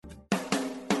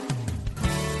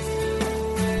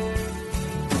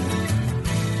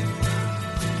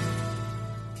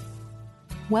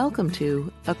Welcome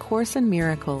to A Course in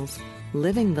Miracles,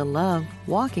 Living the Love,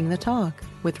 Walking the Talk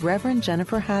with Reverend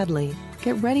Jennifer Hadley.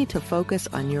 Get ready to focus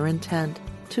on your intent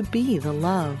to be the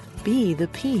love, be the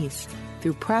peace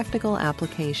through practical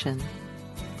application.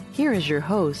 Here is your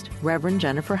host, Reverend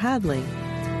Jennifer Hadley.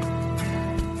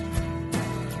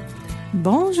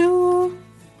 Bonjour.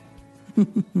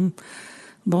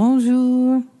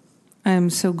 Bonjour. I am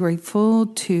so grateful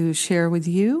to share with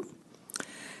you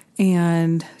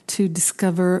and to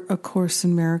discover A Course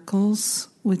in Miracles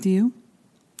with you.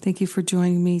 Thank you for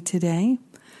joining me today.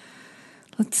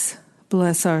 Let's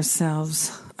bless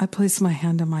ourselves. I place my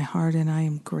hand on my heart and I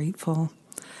am grateful.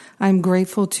 I'm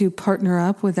grateful to partner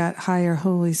up with that higher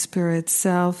Holy Spirit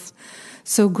self.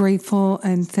 So grateful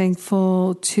and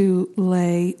thankful to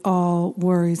lay all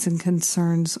worries and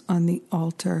concerns on the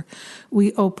altar.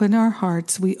 We open our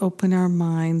hearts, we open our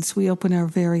minds, we open our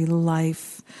very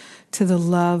life to the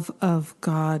love of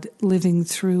God living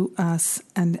through us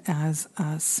and as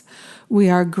us. We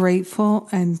are grateful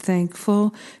and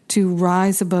thankful to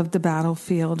rise above the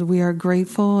battlefield. We are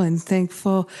grateful and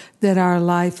thankful that our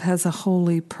life has a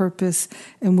holy purpose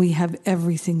and we have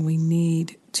everything we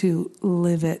need to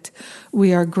live it.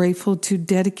 We are grateful to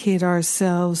dedicate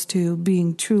ourselves to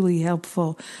being truly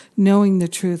helpful, knowing the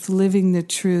truth, living the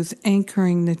truth,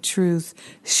 anchoring the truth,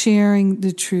 sharing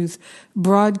the truth,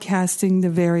 broadcasting the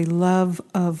very love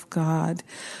of God.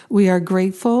 We are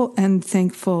grateful and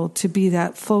thankful to be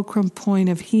that fulcrum point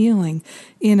of healing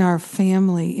in our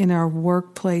family, in our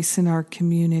workplace, in our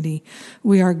community.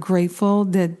 We are grateful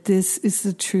that this is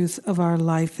the truth of our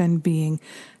life and being.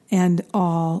 And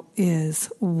all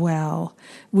is well.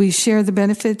 We share the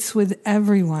benefits with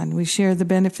everyone. We share the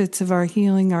benefits of our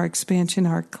healing, our expansion,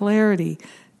 our clarity,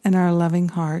 and our loving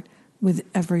heart with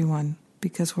everyone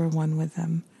because we're one with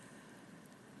them.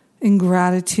 In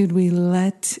gratitude, we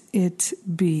let it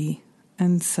be.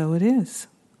 And so it is.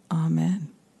 Amen.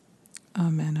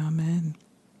 Amen. Amen.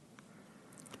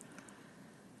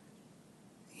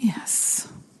 Yes.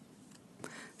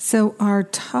 So our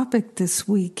topic this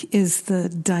week is the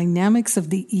dynamics of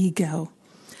the ego.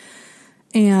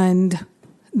 And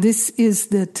this is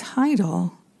the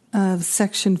title of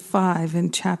section 5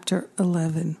 in chapter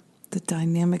 11, the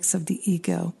dynamics of the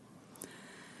ego.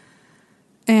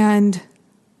 And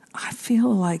I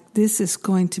feel like this is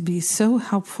going to be so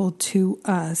helpful to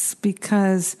us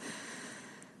because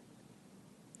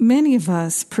many of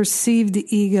us perceive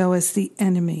the ego as the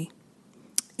enemy.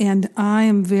 And I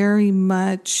am very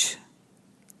much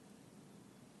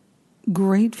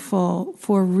grateful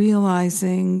for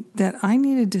realizing that I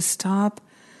needed to stop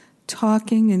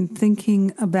talking and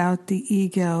thinking about the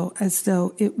ego as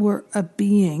though it were a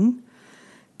being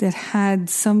that had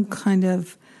some kind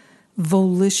of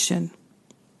volition,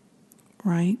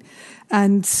 right?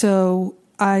 And so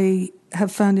I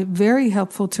have found it very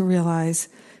helpful to realize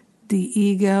the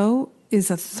ego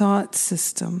is a thought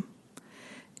system.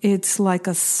 It's like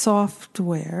a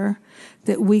software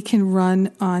that we can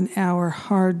run on our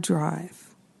hard drive.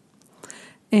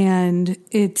 And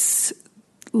it's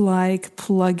like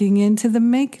plugging into the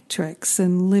Matrix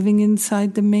and living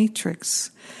inside the Matrix.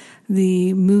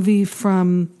 The movie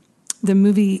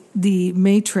The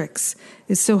Matrix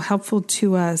is so helpful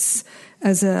to us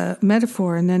as a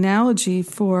metaphor, an analogy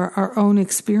for our own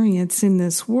experience in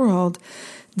this world,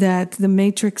 that the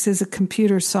Matrix is a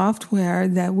computer software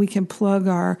that we can plug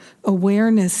our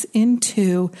awareness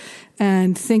into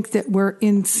and think that we're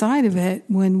inside of it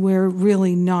when we're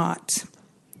really not.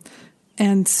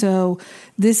 And so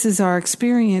this is our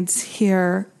experience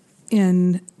here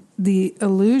in the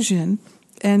illusion.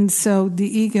 And so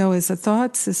the ego is a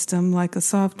thought system, like a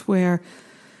software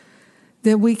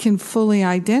that we can fully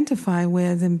identify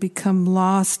with and become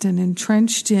lost and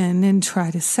entrenched in and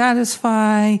try to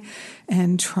satisfy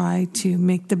and try to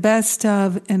make the best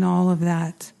of and all of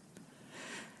that.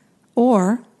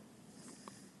 Or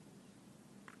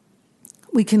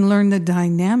we can learn the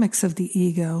dynamics of the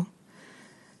ego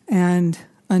and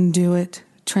undo it,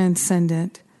 transcend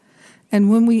it. And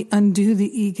when we undo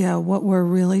the ego, what we're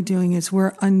really doing is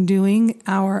we're undoing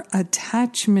our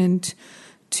attachment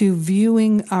to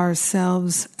viewing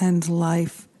ourselves and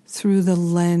life through the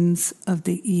lens of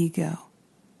the ego.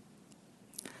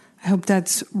 I hope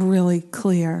that's really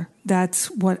clear. That's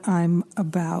what I'm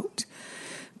about.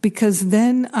 Because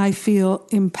then I feel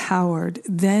empowered.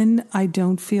 Then I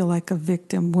don't feel like a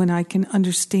victim when I can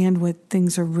understand what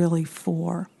things are really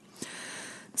for.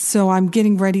 So I'm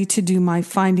getting ready to do my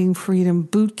Finding Freedom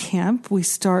boot camp. We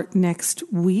start next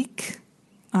week.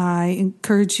 I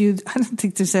encourage you. I don't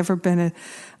think there's ever been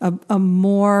a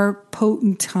more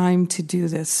potent time to do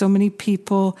this. So many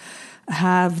people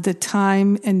have the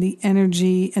time and the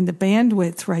energy and the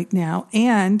bandwidth right now,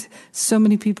 and so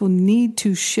many people need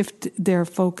to shift their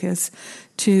focus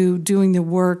to doing the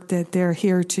work that they're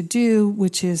here to do,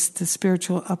 which is the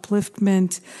spiritual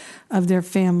upliftment of their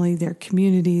family, their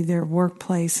community, their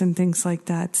workplace, and things like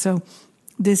that. So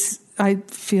I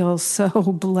feel so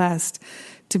blessed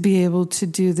to be able to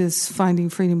do this Finding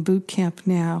Freedom Boot Camp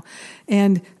now,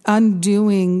 and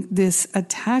undoing this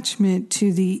attachment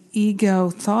to the ego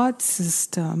thought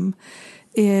system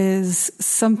is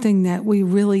something that we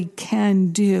really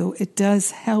can do. It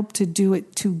does help to do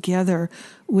it together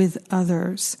with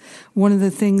others. One of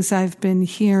the things I've been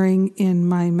hearing in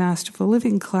my Masterful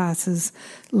Living classes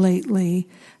lately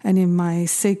and in my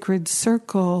Sacred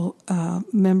Circle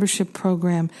membership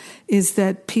program is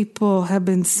that people have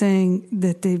been saying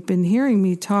that they've been hearing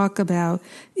me talk about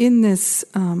in this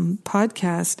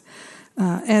podcast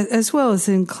as well as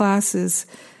in classes.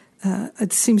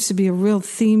 It seems to be a real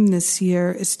theme this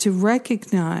year, is to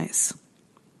recognize,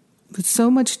 with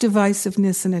so much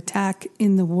divisiveness and attack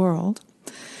in the world,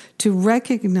 to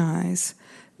recognize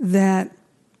that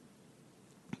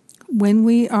when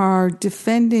we are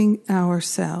defending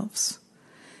ourselves,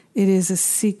 it is a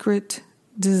secret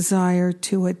desire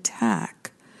to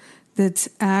attack that's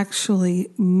actually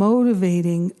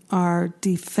motivating our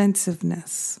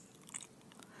defensiveness.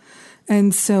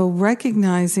 And so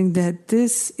recognizing that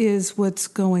this is what's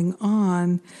going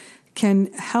on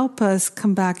can help us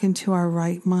come back into our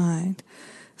right mind.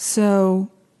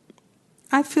 So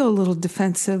I feel a little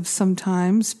defensive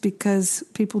sometimes because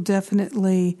people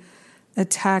definitely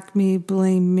attack me,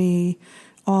 blame me,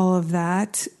 all of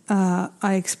that.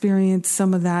 I experience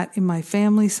some of that in my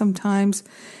family sometimes,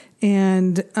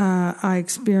 and I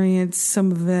experience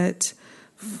some of it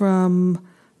from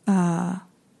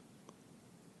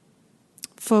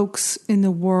folks in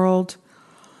the world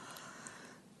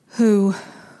who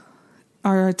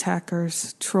are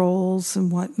attackers, trolls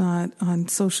and whatnot on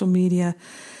social media.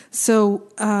 So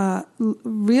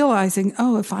realizing,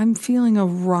 if I'm feeling a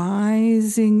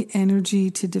rising energy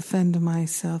to defend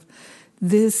myself,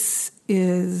 this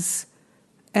is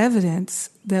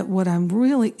evidence that what I'm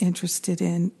really interested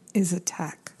in is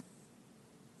attack.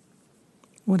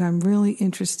 What I'm really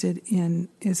interested in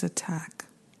is attack.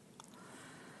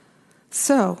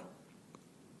 So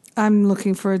I'm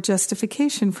looking for a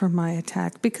justification for my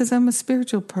attack because I'm a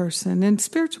spiritual person, and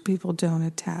spiritual people don't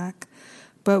attack.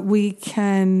 But we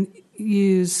can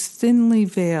use thinly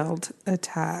veiled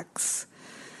attacks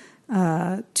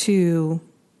to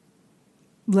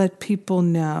let people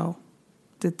know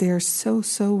that they're so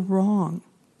wrong.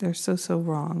 They're so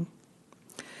wrong.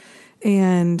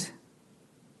 And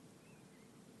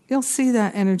you'll see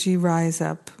that energy rise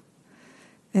up.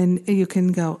 And you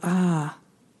can go, I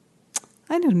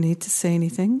don't need to say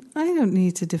anything. I don't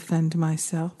need to defend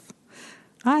myself.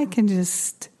 I can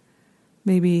just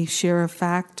maybe share a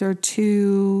fact or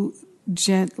two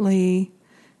gently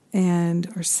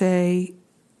or say,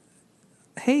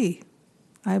 hey,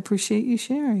 I appreciate you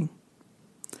sharing.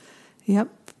 Yep.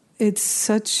 It's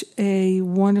such a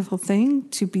wonderful thing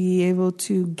to be able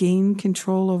to gain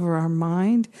control over our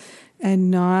mind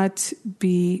and not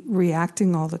be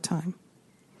reacting all the time.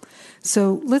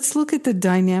 So let's look at the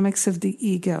dynamics of the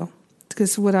ego,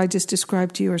 because what I just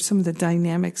described to you are some of the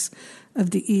dynamics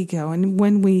of the ego. And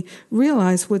when we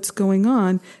realize what's going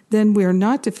on, then we're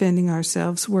not defending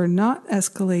ourselves. We're not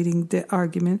escalating the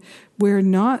argument. We're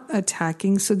not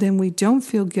attacking. So then we don't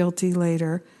feel guilty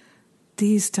later.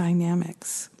 These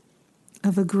dynamics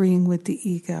of agreeing with the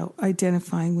ego,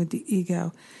 identifying with the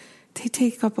ego, they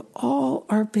take up all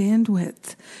our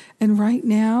bandwidth. And right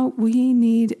now, we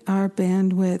need our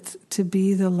bandwidth to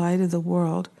be the light of the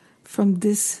world from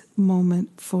this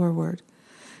moment forward.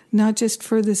 Not just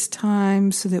for this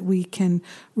time so that we can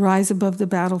rise above the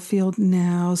battlefield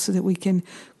now, so that we can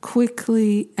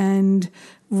quickly end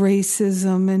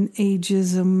racism and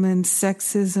ageism and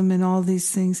sexism and all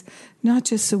these things. Not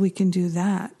just so we can do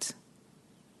that,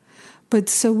 but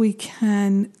so we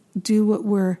can do what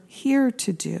we're here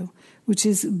to do, which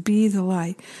is be the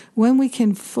light. When we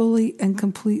can fully and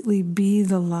completely be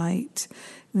the light,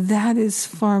 that is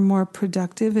far more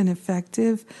productive and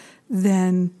effective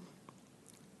than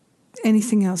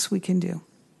anything else we can do.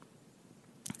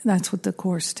 That's what the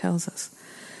Course tells us.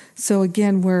 So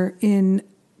again, we're in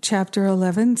Chapter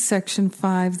 11, Section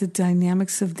 5, the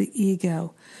dynamics of the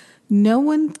ego. No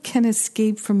one can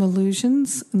escape from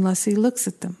illusions unless he looks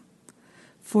at them.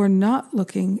 For not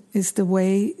looking is the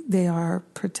way they are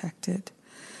protected.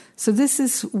 So this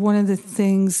is one of the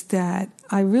things that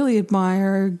I really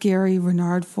admire Gary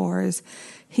Renard for, is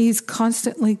he's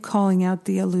constantly calling out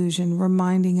the illusion,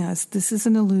 reminding us this is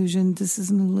an illusion, this is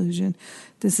an illusion,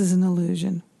 this is an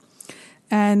illusion.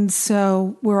 And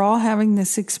so we're all having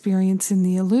this experience in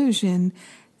the illusion,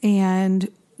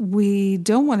 and we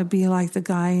don't want to be like the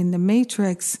guy in the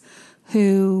Matrix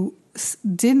who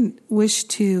didn't wish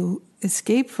to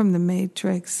escape from the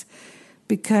Matrix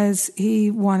because he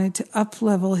wanted to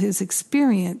up-level his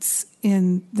experience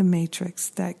in the Matrix.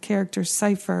 That character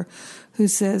Cypher, who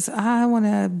says, I want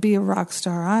to be a rock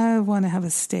star, I want to have a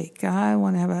steak, I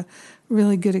want to have a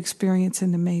really good experience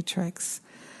in the Matrix.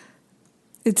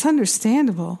 It's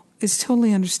understandable. It's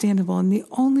totally understandable. And the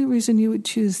only reason you would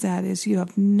choose that is you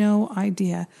have no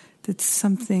idea that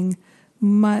something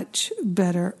much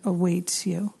better awaits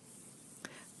you.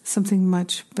 Something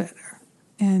much better.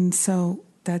 And so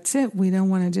that's it. We don't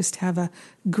want to just have a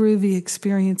groovy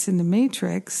experience in the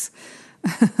Matrix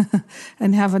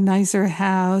and have a nicer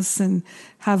house and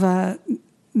have a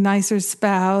nicer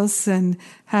spouse and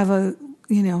have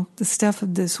the stuff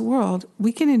of this world.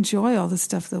 We can enjoy all the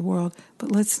stuff of the world,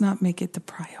 but let's not make it the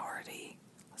priority.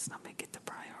 Let's not make it the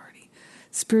priority.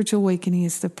 Spiritual awakening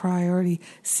is the priority.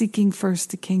 Seeking first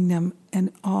the kingdom,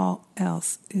 and all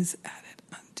else is added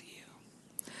unto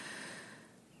you.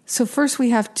 So first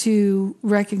we have to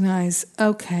recognize,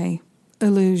 okay,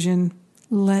 illusion,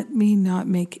 let me not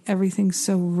make everything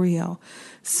so real.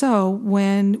 So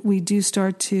when we do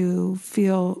start to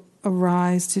feel a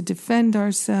rise to defend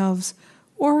ourselves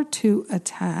or to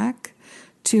attack,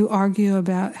 to argue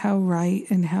about how right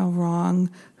and how wrong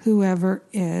whoever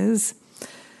is,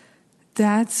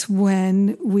 that's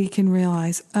when we can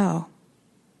realize, oh,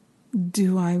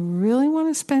 do I really want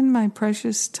to spend my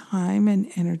precious time and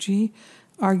energy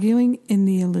arguing in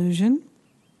the illusion?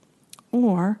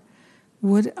 Or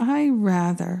would I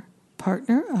rather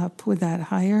partner up with that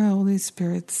higher Holy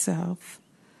Spirit self,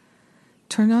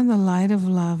 turn on the light of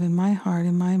love in my heart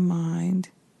and my mind,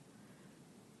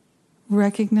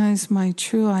 recognize my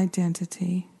true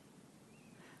identity,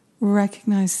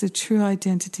 recognize the true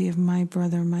identity of my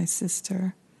brother, my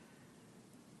sister,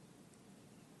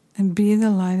 and be the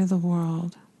light of the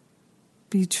world,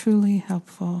 be truly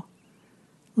helpful,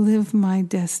 live my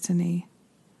destiny,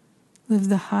 live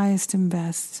the highest and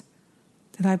best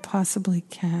that I possibly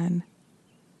can,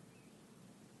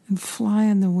 and fly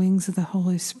on the wings of the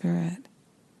Holy Spirit?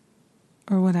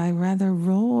 Or would I rather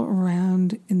roll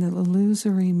around in the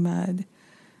illusory mud,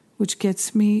 which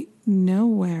gets me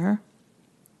nowhere?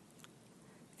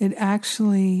 It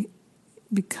actually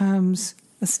becomes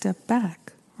a step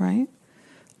back, right?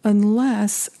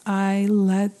 Unless I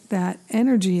let that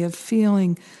energy of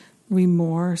feeling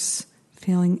remorse,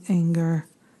 feeling anger,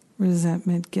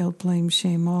 resentment, guilt, blame,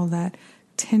 shame, all that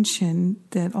tension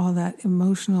that all that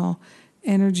emotional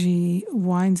energy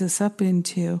winds us up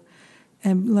into,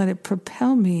 and let it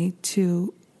propel me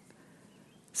to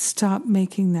stop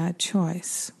making that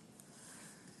choice.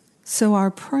 So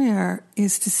our prayer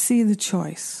is to see the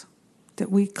choice,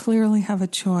 that we clearly have a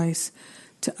choice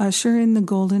to usher in the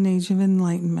golden age of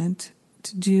enlightenment,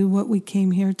 to do what we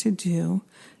came here to do,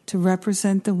 to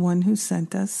represent the one who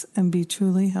sent us and be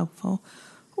truly helpful,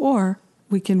 or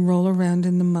we can roll around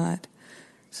in the mud.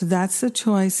 So that's the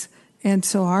choice. And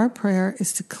so our prayer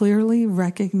is to clearly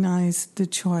recognize the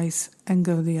choice and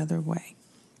go the other way.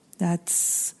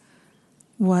 That's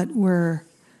what we're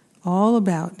all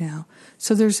about now.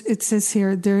 So it says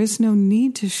here, there is no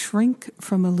need to shrink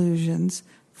from illusions,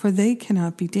 for they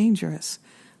cannot be dangerous.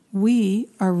 We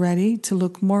are ready to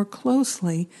look more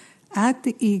closely at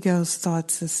the ego's thought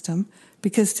system,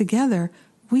 because together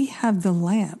we have the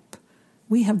lamp,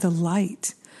 we have the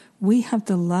light, we have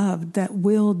the love that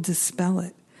will dispel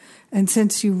it. And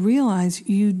since you realize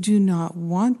you do not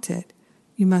want it,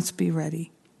 you must be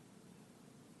ready.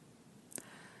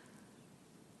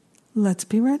 Let's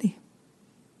be ready,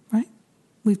 right?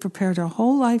 We've prepared our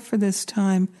whole life for this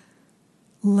time.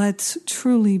 Let's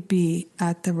truly be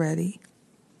at the ready.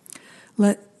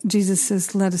 Jesus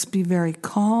says, let us be very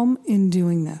calm in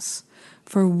doing this,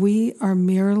 for we are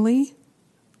merely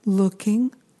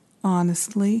looking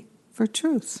honestly for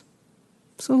truth.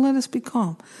 So let us be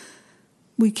calm.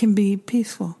 We can be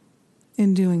peaceful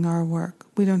in doing our work.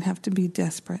 We don't have to be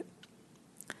desperate.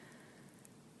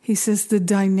 He says the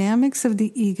dynamics of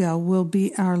the ego will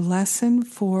be our lesson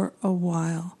for a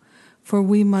while, for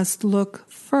we must look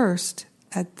first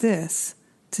at this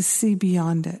to see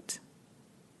beyond it.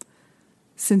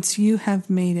 Since you have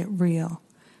made it real,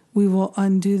 we will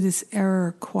undo this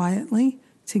error quietly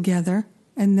together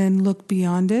and then look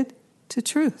beyond it to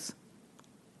truth.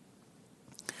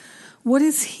 What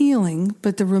is healing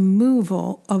but the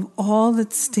removal of all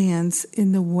that stands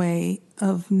in the way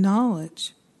of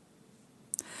knowledge?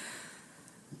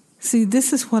 See,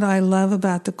 this is what I love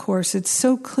about the Course. It's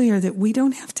so clear that we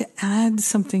don't have to add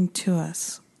something to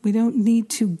us. We don't need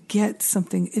to get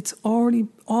something. It's already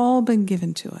all been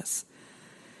given to us.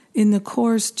 In the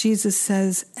Course, Jesus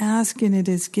says, ask and it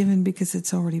is given because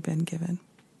it's already been given.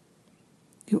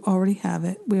 You already have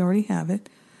it. We already have it.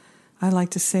 I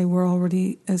like to say we're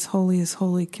already as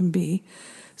holy can be.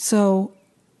 So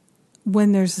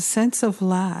when there's a sense of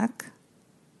lack,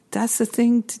 that's the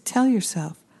thing to tell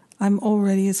yourself. I'm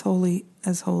already as holy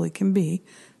can be.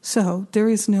 So there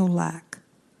is no lack.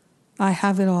 I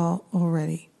have it all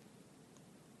already.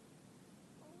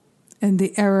 And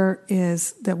the error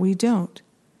is that we don't.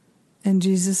 And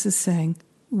Jesus is saying,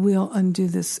 we'll undo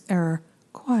this error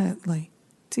quietly,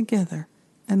 together,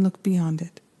 and look beyond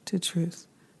it to truth.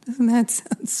 Doesn't that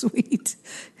sound sweet?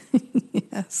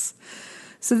 Yes.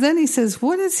 So then he says,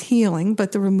 what is healing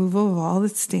but the removal of all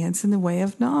that stands in the way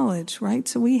of knowledge, right?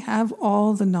 So we have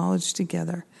all the knowledge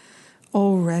together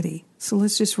already. So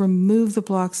let's just remove the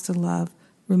blocks to love,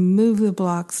 remove the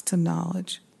blocks to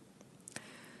knowledge.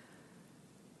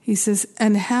 He says,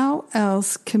 and how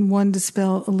else can one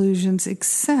dispel illusions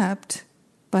except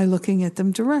by looking at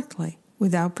them directly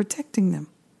without protecting them?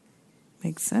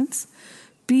 Makes sense?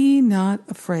 Be not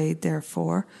afraid,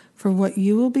 therefore, for what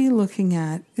you will be looking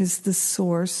at is the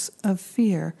source of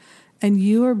fear, and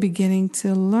you are beginning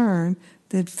to learn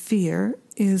that fear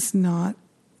is not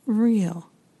real.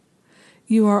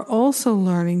 You are also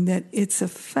learning that its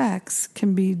effects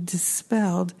can be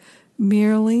dispelled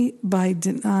merely by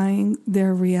denying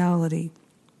their reality.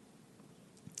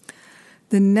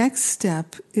 The next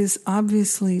step is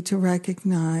obviously to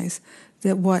recognize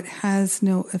that what has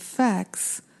no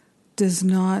effects does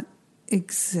not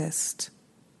exist.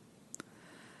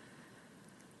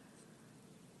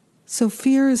 So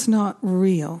fear is not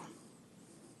real.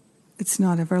 It's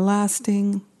not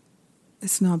everlasting.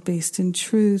 It's not based in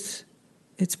truth.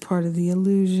 It's part of the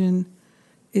illusion.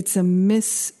 It's a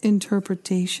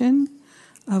misinterpretation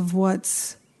of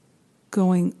what's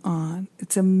going on.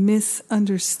 It's a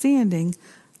misunderstanding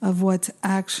of what's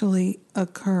actually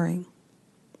occurring.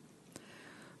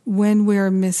 When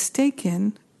we're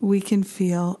mistaken, we can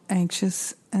feel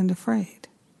anxious and afraid.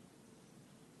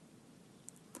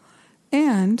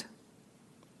 And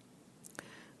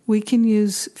we can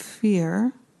use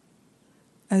fear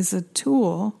as a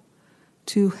tool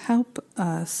to help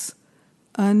us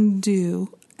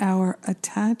undo our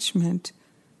attachment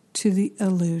to the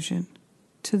illusion,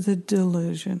 to the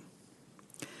delusion.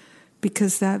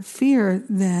 Because that fear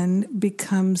then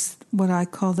becomes what I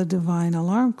call the divine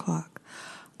alarm clock.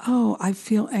 Oh, I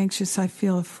feel anxious, I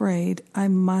feel afraid. I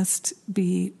must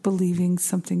be believing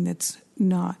something that's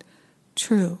not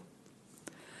true.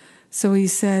 So he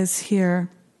says here,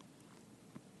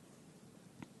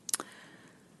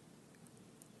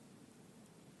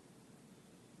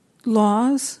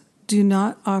 laws do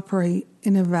not operate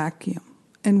in a vacuum,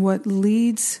 and what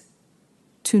leads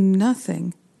to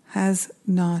nothing has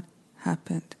not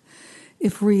happened.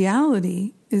 If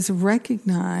reality is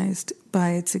recognized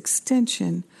by its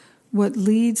extension, what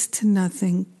leads to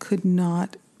nothing could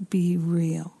not be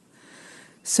real.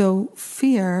 So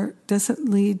fear doesn't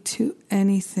lead to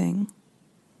anything.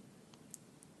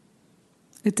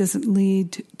 It doesn't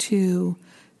lead to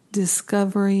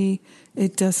discovery.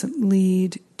 It doesn't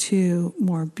lead to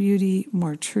more beauty,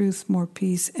 more truth, more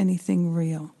peace, anything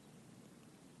real.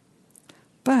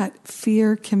 But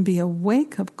fear can be a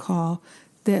wake-up call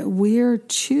that we're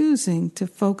choosing to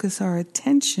focus our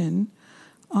attention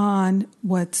on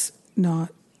what's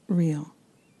not real.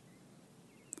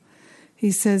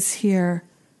 He says here,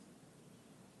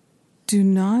 do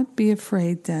not be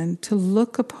afraid then to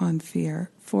look upon fear,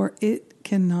 for it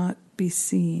cannot be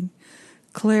seen.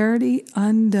 Clarity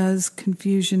undoes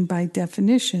confusion by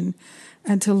definition,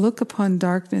 and to look upon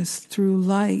darkness through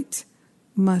light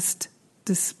must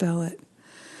dispel it.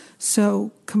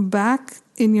 So come back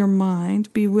in your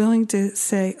mind, be willing to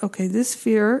say, okay, this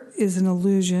fear is an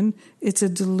illusion, it's a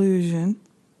delusion,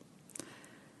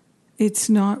 it's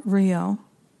not real.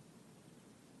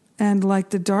 And like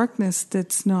the darkness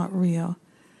that's not real,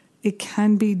 it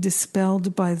can be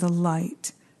dispelled by the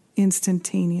light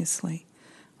instantaneously.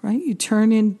 Right?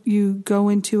 You go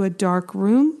into a dark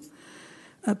room,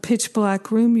 a pitch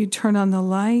black room, you turn on the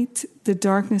light, the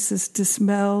darkness is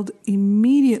dispelled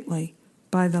immediately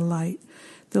by the light.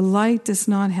 The light does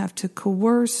not have to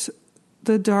coerce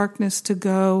the darkness to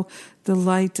go. The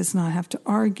light does not have to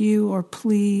argue or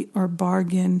plea or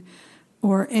bargain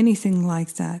or anything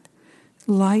like that.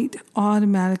 light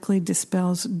automatically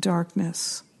dispels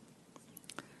darkness.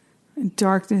 And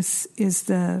darkness is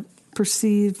the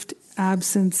perceived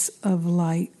absence of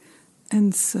light,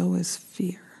 and so is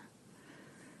fear.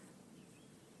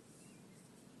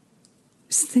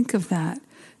 Just think of that.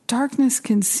 Darkness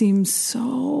can seem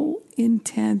so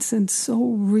intense and so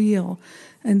real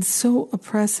and so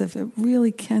oppressive. It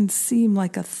really can seem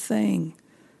like a thing,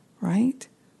 right?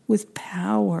 With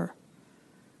power.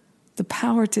 The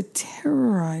power to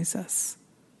terrorize us.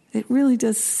 It really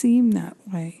does seem that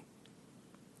way.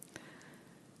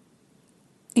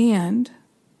 And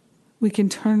we can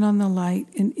turn on the light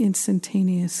and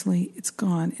instantaneously it's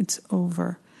gone, it's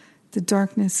over. The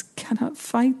darkness cannot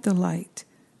fight the light.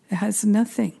 It has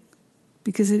nothing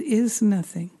because it is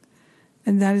nothing.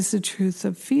 And that is the truth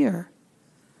of fear.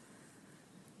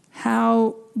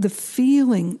 How the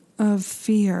feeling of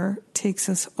fear takes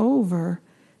us over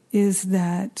is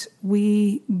that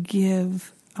we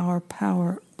give our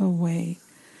power away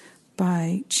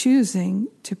by choosing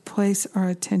to place our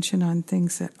attention on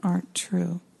things that aren't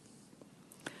true.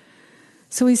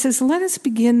 So he says, let us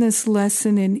begin this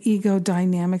lesson in ego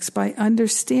dynamics by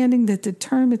understanding that the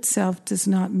term itself does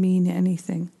not mean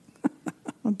anything.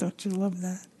 Oh, don't you love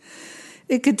that?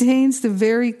 It contains the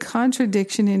very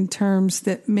contradiction in terms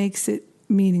that makes it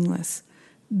meaningless.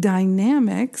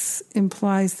 Dynamics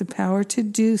implies the power to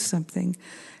do something,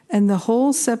 and the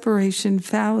whole separation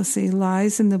fallacy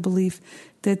lies in the belief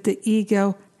that the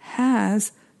ego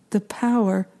has the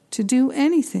power to do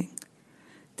anything.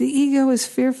 The ego is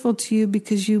fearful to you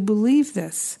because you believe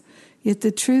this, yet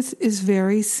the truth is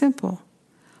very simple.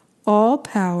 All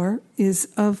power is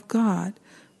of God.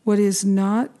 What is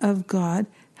not of God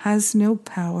has no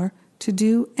power to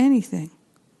do anything.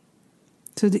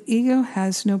 So the ego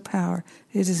has no power.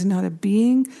 It is not a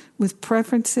being with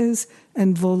preferences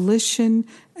and volition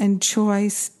and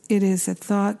choice. It is a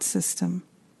thought system.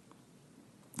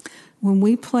 When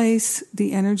we place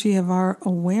the energy of our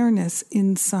awareness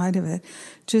inside of it,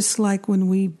 just like when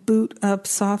we boot up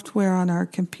software on our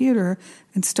computer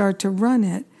and start to run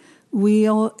it,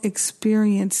 we'll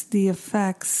experience the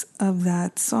effects of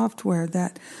that software,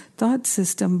 that thought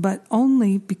system, but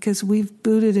only because we've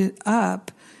booted it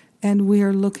up and we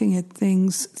are looking at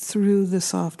things through the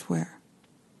software.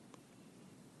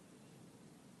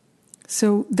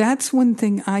 So that's one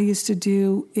thing I used to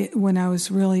do when I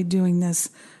was really doing this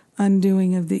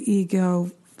undoing of the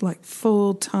ego, like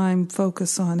full-time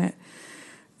focus on it,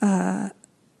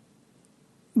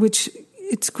 which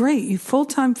it's great. You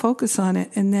full-time focus on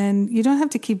it, and then you don't have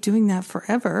to keep doing that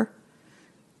forever,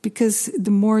 because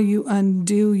the more you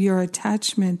undo your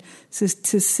attachment to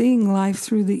seeing life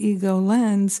through the ego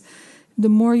lens, the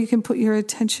more you can put your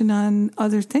attention on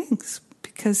other things,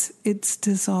 because it's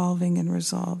dissolving and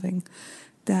resolving,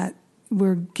 that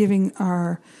we're giving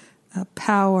our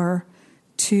power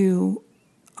to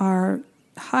our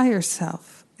higher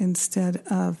self instead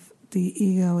of the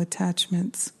ego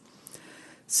attachments.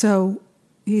 So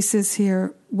he says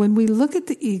here, when we look at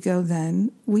the ego,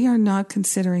 then, we are not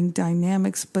considering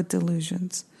dynamics but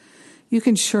delusions. You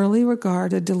can surely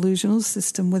regard a delusional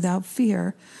system without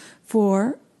fear,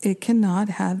 for it cannot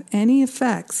have any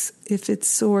effects if its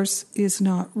source is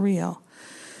not real.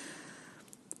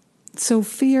 So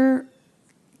fear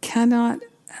cannot,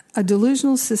 a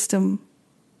delusional system,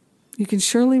 you can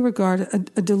surely regard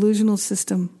a delusional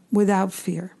system without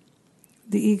fear.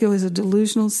 The ego is a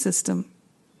delusional system.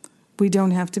 We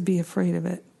don't have to be afraid of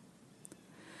it.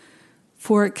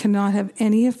 For it cannot have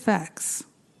any effects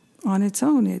on its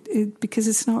own, because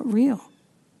it's not real.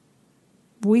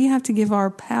 We have to give our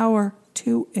power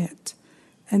to it.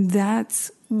 And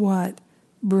that's what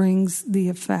brings the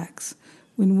effects.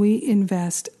 When we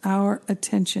invest our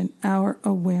attention, our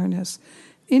awareness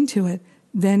into it,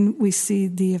 then we see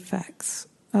the effects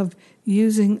of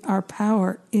using our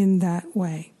power in that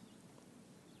way.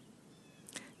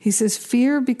 He says,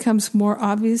 fear becomes more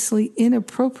obviously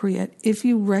inappropriate if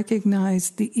you recognize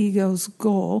the ego's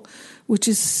goal, which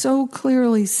is so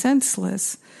clearly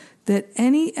senseless that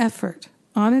any effort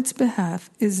on its behalf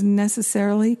is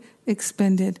necessarily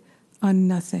expended on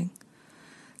nothing.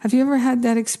 Have you ever had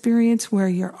that experience where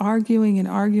you're arguing and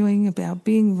arguing about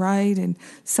being right and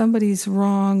somebody's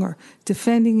wrong, or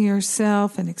defending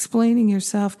yourself and explaining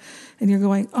yourself, and you're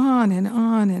going on and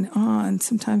on and on,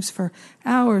 sometimes for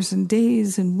hours and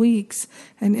days and weeks,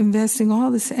 and investing all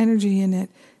this energy in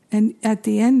it, and at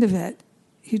the end of it,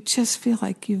 you just feel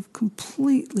like you've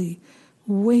completely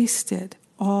wasted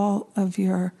all of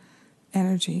your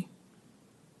energy.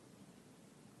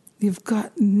 You've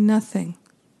got nothing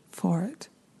for it.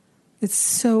 It's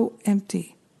so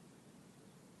empty.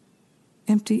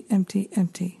 Empty, empty,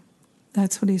 empty.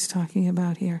 That's what he's talking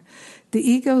about here. The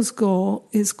ego's goal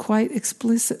is quite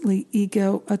explicitly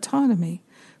ego autonomy.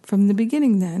 From the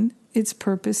beginning, then, its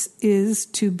purpose is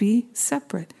to be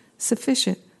separate,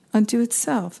 sufficient unto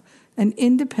itself, and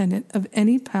independent of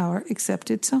any power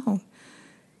except its own.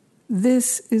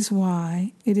 This is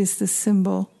why it is the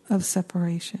symbol of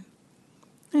separation.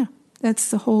 Yeah, that's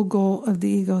the whole goal of the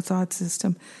ego thought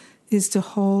system, is to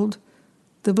hold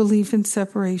the belief in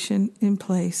separation in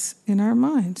place in our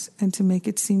minds and to make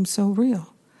it seem so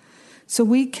real. So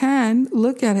we can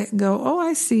look at it and go, oh,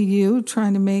 I see you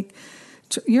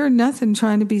you're nothing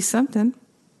trying to be something.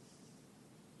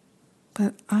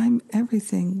 But I'm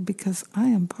everything because I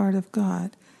am part of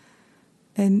God.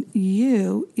 And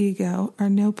you, ego, are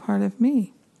no part of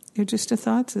me. You're just a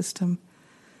thought system.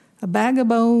 A bag of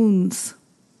bones.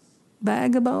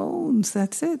 Bag of bones,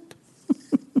 that's it.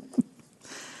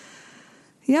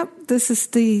 Yep, this is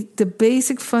the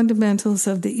basic fundamentals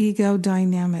of the ego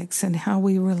dynamics and how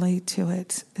we relate to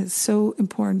it. It's so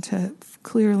important to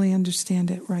clearly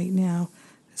understand it right now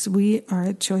as we are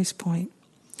at choice point.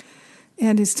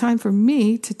 And it's time for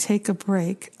me to take a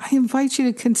break. I invite you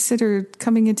to consider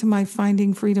coming into my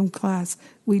Finding Freedom class.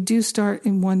 We do start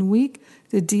in 1 week.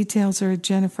 The details are at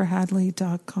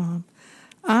jenniferhadley.com.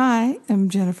 I am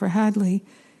Jennifer Hadley,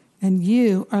 and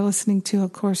you are listening to A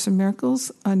Course in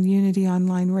Miracles on Unity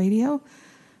Online Radio.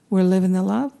 We're living the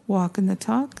love, walking the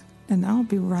talk, and I'll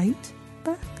be right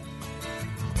back.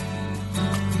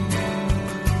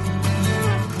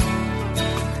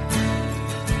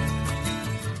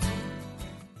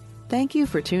 Thank you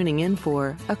for tuning in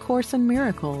for A Course in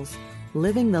Miracles,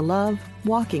 Living the Love,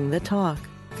 Walking the Talk.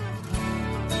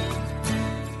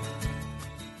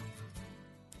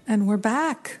 And we're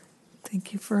back.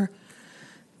 Thank you for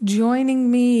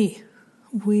joining me.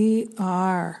 We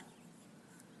are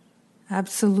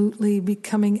absolutely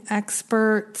becoming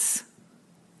experts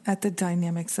at the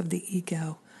dynamics of the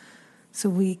ego so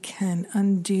we can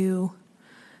undo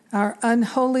our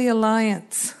unholy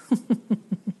alliance.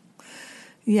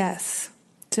 Yes.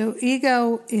 So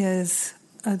ego is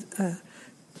a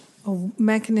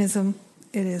mechanism.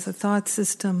 It is a thought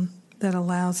system that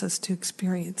allows us to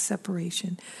experience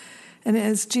separation. And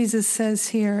as Jesus says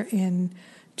here in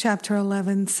chapter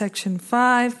 11, section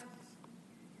 5,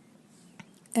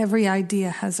 every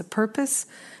idea has a purpose,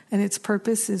 and its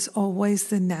purpose is always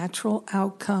the natural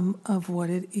outcome of what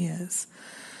it is.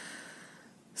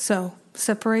 So,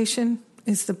 separation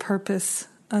is the purpose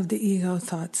of the ego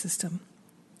thought system.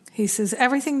 He says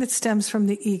everything that stems from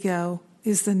the ego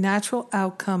is the natural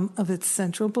outcome of its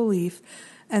central belief,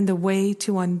 and the way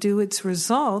to undo its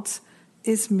results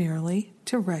is merely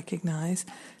to recognize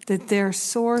that their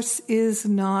source is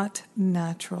not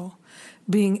natural,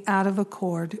 being out of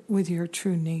accord with your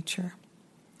true nature.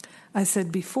 I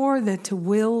said before that to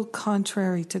will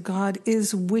contrary to God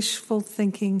is wishful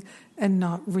thinking and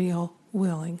not real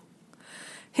willing.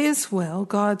 His will,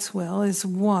 God's will, is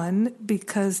one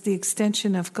because the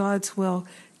extension of God's will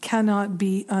cannot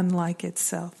be unlike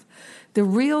itself. The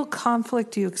real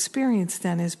conflict you experience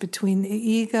then is between the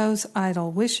ego's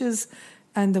idle wishes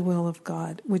and the will of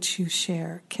God, which you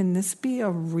share. Can this be a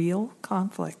real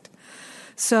conflict?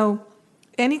 So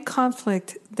any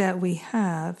conflict that we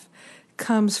have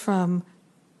comes from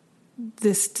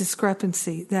this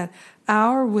discrepancy that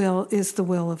our will is the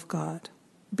will of God.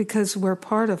 Because we're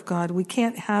part of God, we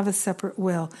can't have a separate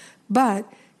will. But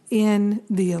in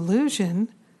the illusion,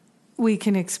 we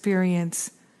can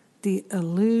experience the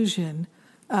illusion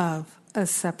of a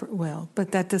separate will,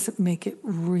 but that doesn't make it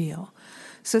real.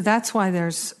 So that's why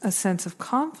there's a sense of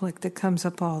conflict that comes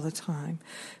up all the time,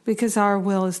 because our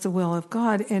will is the will of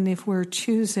God, and if we're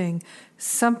choosing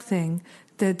something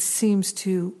that seems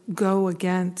to go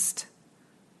against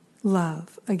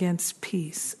love, against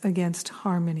peace, against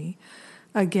harmony,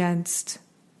 against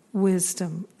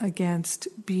wisdom, against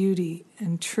beauty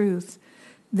and truth,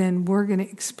 then we're going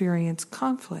to experience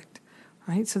conflict,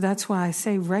 right? So that's why I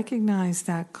say recognize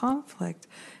that conflict,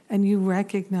 and you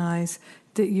recognize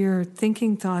that you're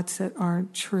thinking thoughts that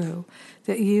aren't true,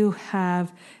 that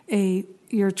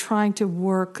you're trying to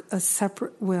work a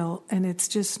separate will, and it's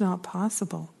just not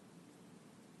possible.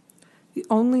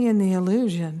 Only in the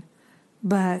illusion,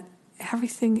 but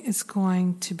everything is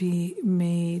going to be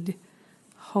made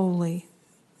holy.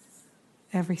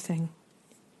 Everything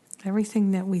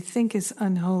that we think is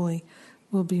unholy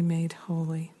will be made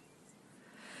holy.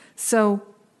 So,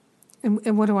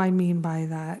 and what do I mean by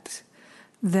that?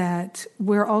 That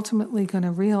we're ultimately going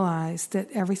to realize that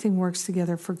everything works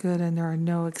together for good and there are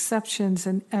no exceptions,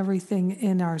 and everything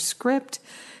in our script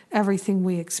Everything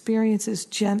we experience is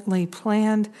gently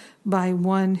planned by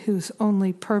one whose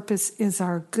only purpose is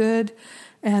our good,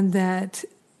 and that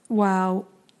while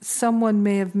someone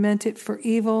may have meant it for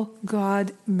evil,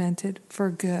 God meant it for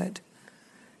good.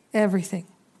 Everything,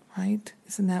 right?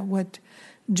 Isn't that what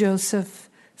Joseph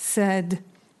said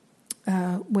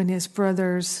when his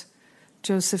brothers,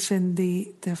 Joseph in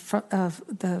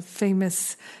the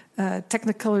famous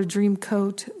Technicolor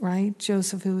Dreamcoat, right?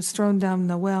 Joseph, who was thrown down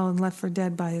the well and left for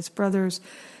dead by his brothers.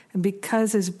 And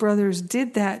because his brothers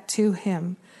did that to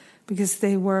him, because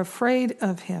they were afraid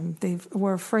of him, they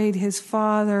were afraid their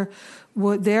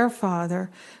father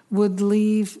would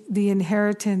leave the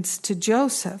inheritance to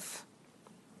Joseph,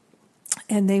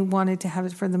 and they wanted to have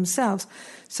it for themselves.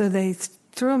 So they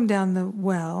threw him down the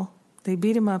well. They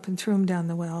beat him up and threw him down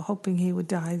the well, hoping he would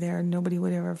die there and nobody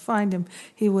would ever find him.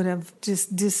 He would have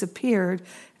just disappeared,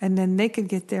 and then they could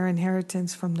get their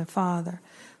inheritance from the father.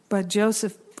 But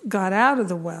Joseph got out of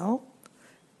the well,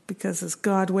 because as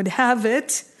God would have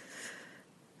it,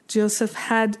 Joseph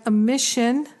had a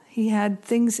mission. He had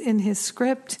things in his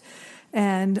script,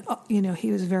 and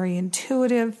he was very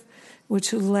intuitive,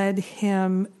 which led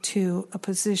him to a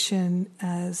position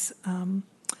as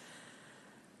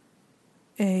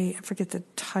I forget the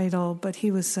title, but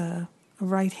he was a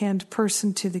right-hand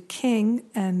person to the king,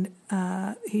 and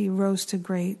he rose to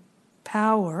great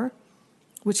power,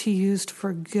 which he used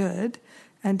for good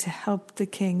and to help the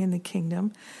king and the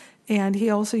kingdom. And he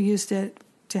also used it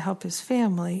to help his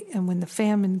family. And when the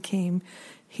famine came,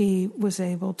 he was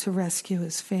able to rescue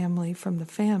his family from the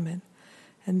famine.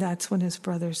 And that's when his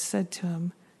brothers said to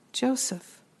him,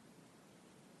 Joseph,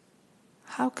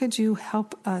 how could you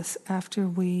help us after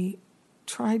we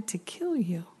tried to kill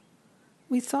you?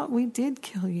 We thought we did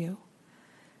kill you.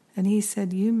 And he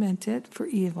said, you meant it for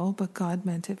evil, but God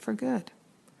meant it for good.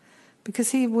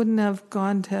 Because he wouldn't have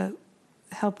gone to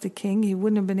help the king. He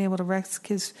wouldn't have been able to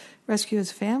rescue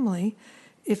his family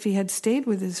if he had stayed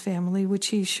with his family, which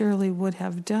he surely would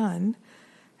have done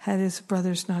had his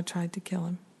brothers not tried to kill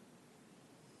him.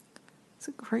 It's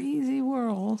a crazy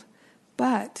world,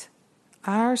 but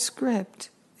our script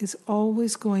is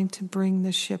always going to bring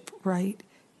the ship right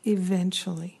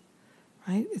eventually,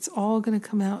 right? It's all going to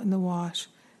come out in the wash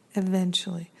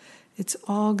eventually. It's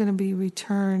all going to be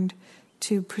returned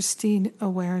to pristine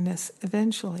awareness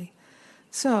eventually.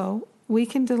 So we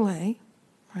can delay,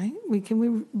 right? We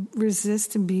can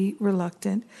resist and be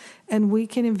reluctant, and we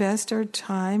can invest our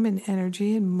time and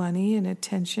energy and money and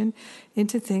attention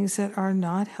into things that are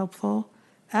not helpful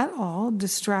at all,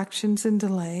 distractions and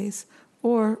delays,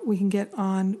 or we can get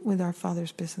on with our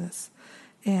Father's business.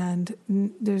 And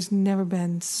there's never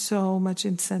been so much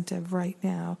incentive right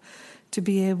now to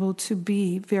be able to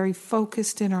be very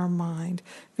focused in our mind,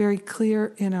 very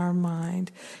clear in our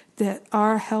mind, that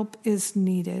our help is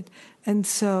needed. And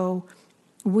so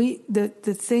the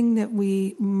thing that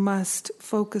we must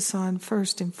focus on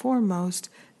first and foremost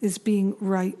is being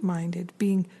right-minded,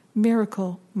 being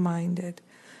miracle-minded.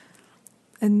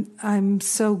 And I'm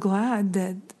so glad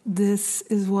that this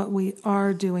is what we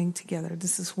are doing together.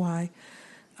 This is why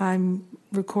I'm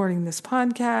recording this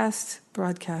podcast,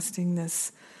 broadcasting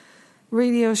this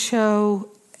radio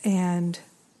show, and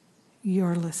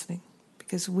you're listening,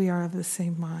 because we are of the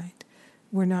same mind.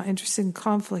 We're not interested in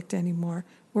conflict anymore.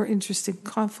 We're interested in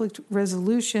conflict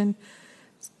resolution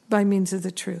by means of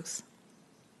the truth.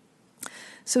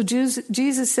 So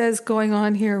Jesus says, going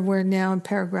on here, we're now in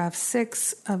paragraph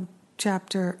 6 of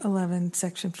chapter 11,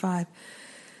 section 5.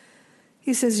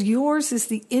 He says, yours is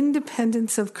the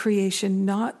independence of creation,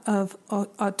 not of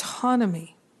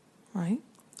autonomy, right?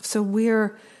 So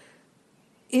we're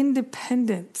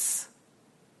independence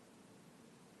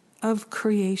of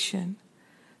creation.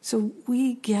 So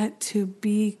we get to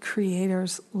be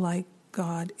creators like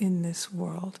God in this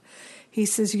world. He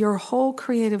says your whole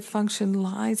creative function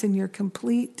lies in your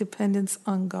complete dependence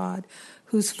on God,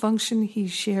 whose function he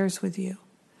shares with you.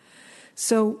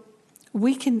 So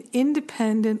we can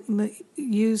independently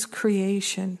use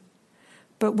creation,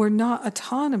 but we're not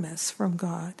autonomous from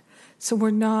God. So we're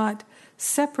not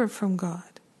separate from God.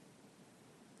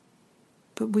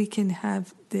 But we can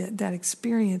have that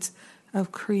experience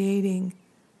of creating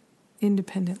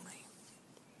independently.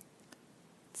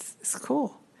 It's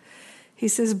cool. He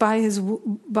says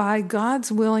by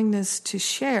God's willingness to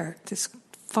share this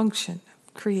function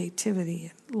of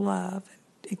creativity and love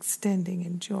and extending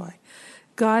and joy,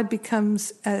 God became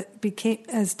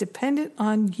as dependent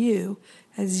on you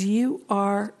as you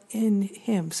are in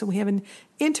him. So we have an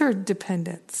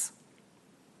interdependence,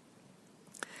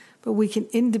 but we can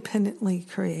independently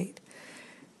create.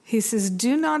 He says,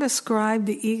 do not ascribe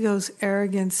the ego's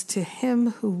arrogance to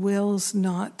him who wills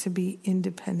not to be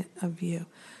independent of you.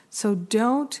 So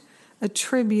don't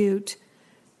attribute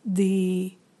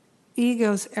the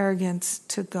ego's arrogance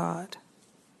to God.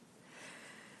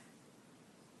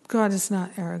 God is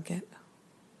not arrogant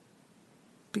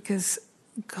because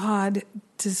God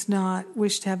does not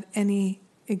wish to have any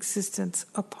existence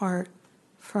apart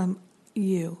from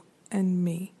you and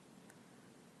me.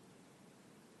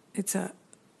 It's a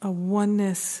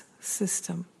oneness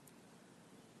system.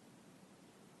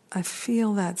 I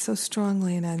feel that so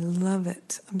strongly and I love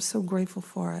it. I'm so grateful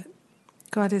for it.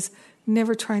 God is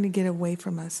never trying to get away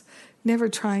from us, never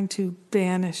trying to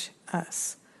banish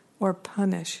us or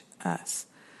punish us.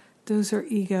 Those are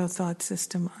ego thought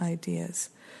system ideas.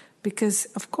 Because,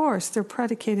 of course, they're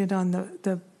predicated on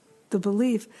the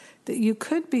belief that you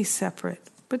could be separate,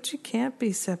 but you can't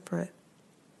be separate.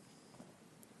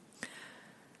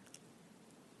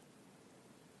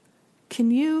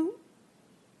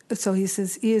 So he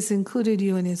says, he has included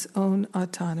you in his own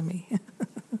autonomy.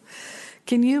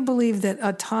 Can you believe that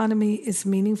autonomy is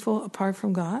meaningful apart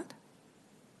from God?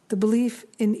 The belief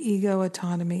in ego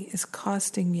autonomy is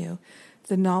costing you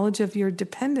the knowledge of your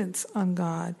dependence on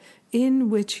God, in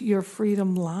which your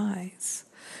freedom lies.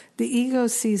 The ego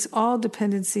sees all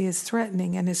dependency as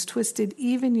threatening and has twisted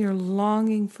even your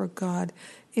longing for God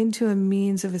into a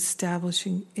means of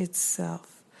establishing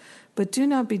itself. But do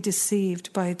not be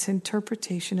deceived by its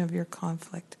interpretation of your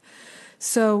conflict.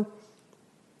 So,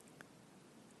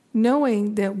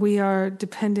 knowing that we are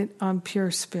dependent on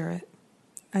pure spirit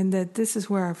and that this is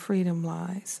where our freedom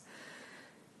lies,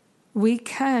 we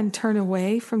can turn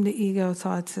away from the ego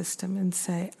thought system and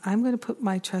say, I'm going to put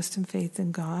my trust and faith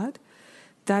in God.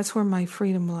 That's where my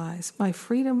freedom lies. My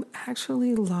freedom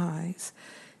actually lies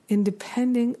in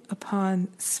depending upon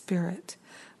spirit.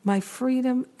 My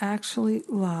freedom actually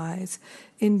lies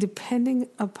in depending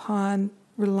upon,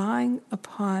 relying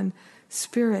upon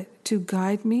spirit to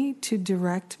guide me, to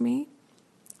direct me,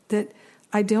 that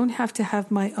I don't have to have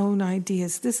my own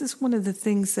ideas. This is one of the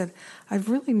things that I've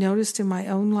really noticed in my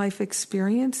own life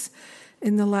experience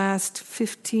in the last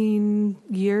 15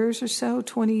 years or so,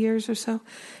 20 years or so,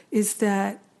 is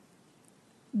that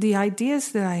the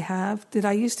ideas that I have, that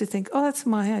I used to think, oh, that's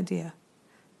my idea.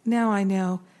 Now I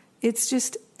know it's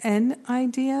just an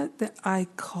idea that I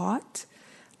caught.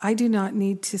 I do not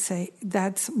need to say,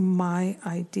 that's my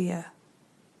idea.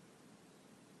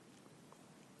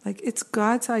 Like, it's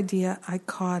God's idea, I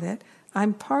caught it,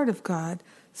 I'm part of God,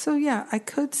 so yeah, I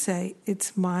could say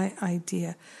it's my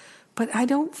idea. But I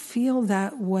don't feel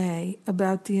that way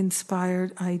about the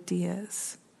inspired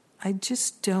ideas. I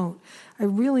just don't. I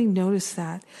really notice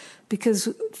that. Because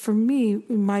for me,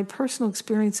 in my personal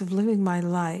experience of living my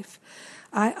life,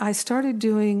 I started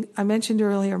doing, I mentioned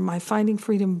earlier, my Finding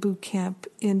Freedom boot camp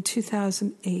in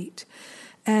 2008.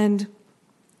 And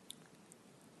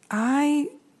I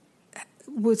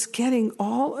was getting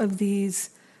all of these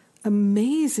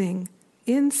amazing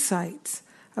insights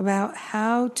about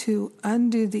how to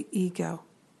undo the ego,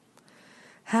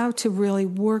 how to really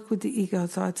work with the ego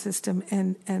thought system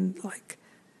and like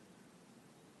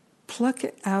pluck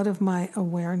it out of my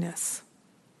awareness.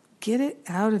 Get it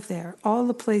out of there. All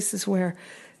the places where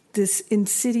this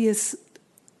insidious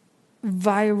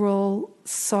viral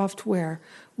software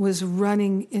was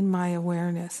running in my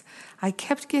awareness. I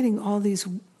kept getting all these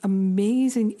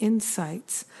amazing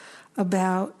insights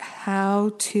about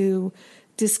how to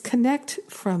disconnect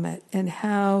from it and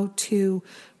how to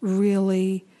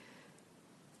really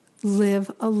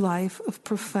live a life of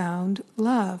profound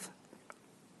love.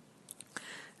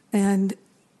 And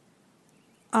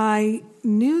I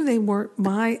knew they weren't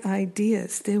my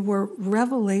ideas. They were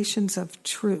revelations of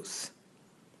truth,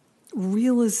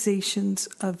 realizations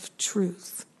of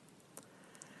truth.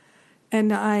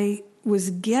 And I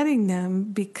was getting them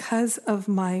because of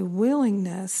my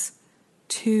willingness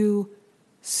to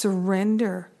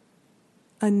surrender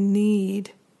a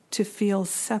need to feel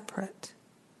separate.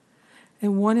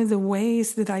 And one of the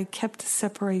ways that I kept the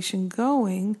separation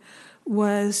going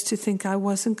was to think I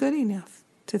wasn't good enough,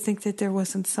 to think that there was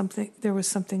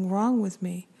something wrong with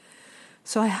me.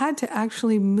 So I had to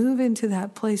actually move into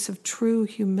that place of true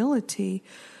humility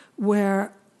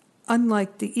where,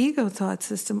 unlike the ego thought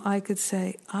system, I could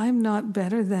say, I'm not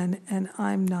better than and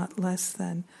I'm not less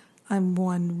than. I'm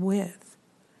one with.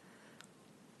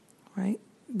 Right?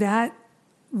 That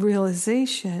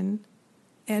realization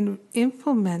and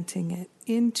implementing it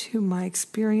into my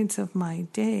experience of my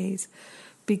days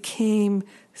became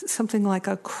something like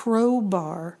a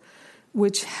crowbar,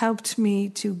 which helped me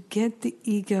to get the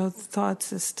ego thought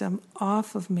system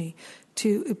off of me.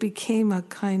 It became a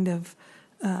kind of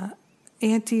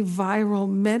antiviral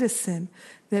medicine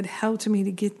that helped me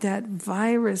to get that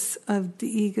virus of the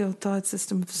ego thought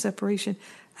system of separation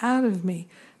out of me.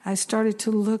 I started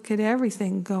to look at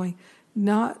everything going,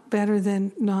 not better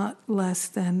than, not less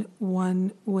than,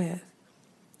 one with.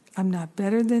 I'm not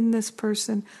better than this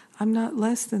person. I'm not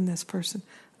less than this person.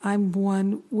 I'm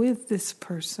one with this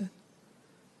person.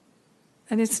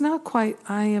 And it's not quite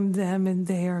I am them and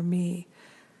they are me,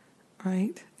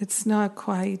 right? It's not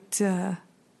quite I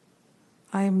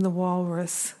am the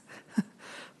walrus,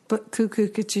 but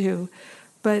cuckoo.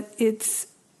 But it's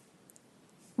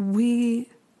we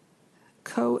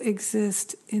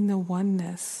coexist in the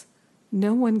oneness.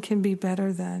 No one can be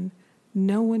better than.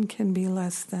 No one can be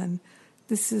less than.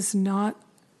 This is not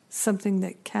something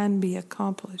that can be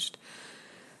accomplished.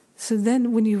 So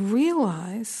then when you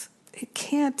realize it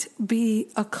can't be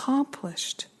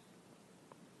accomplished,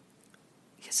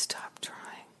 you stop trying.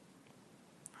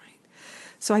 Right?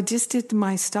 So I just did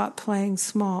my Stop Playing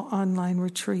Small online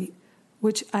retreat,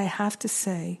 which I have to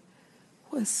say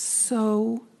was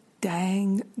so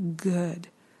dang good.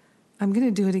 I'm going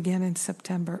to do it again in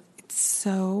September. It's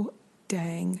so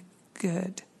dang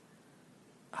good.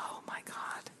 Oh my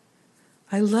God.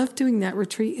 I love doing that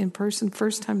retreat in person,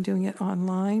 first time doing it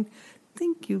online.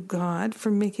 Thank you, God, for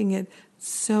making it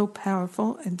so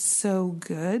powerful and so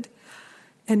good.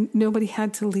 And nobody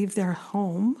had to leave their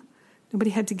home.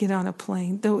 Nobody had to get on a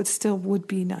plane, though it still would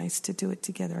be nice to do it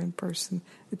together in person.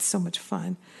 It's so much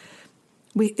fun.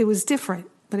 It was different,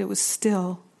 but it was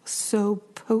still so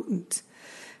potent.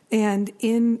 And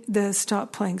in the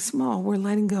Stop Playing Small, we're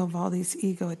letting go of all these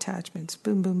ego attachments.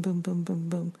 Boom, boom, boom, boom, boom,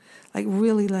 boom. Like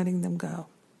really letting them go.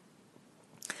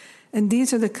 And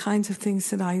these are the kinds of things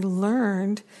that I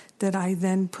learned that I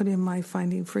then put in my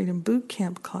Finding Freedom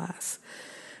Bootcamp class.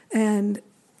 And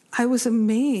I was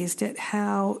amazed at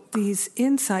how these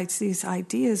insights, these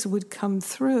ideas would come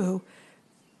through.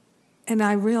 And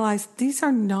I realized these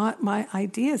are not my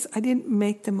ideas. I didn't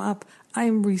make them up. I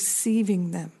am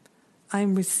receiving them.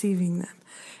 I'm receiving them.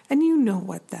 And you know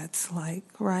what that's like,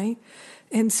 right?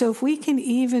 And so if we can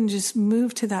even just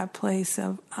move to that place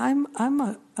of I'm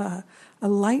a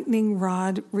lightning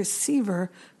rod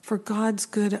receiver for God's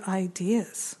good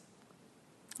ideas.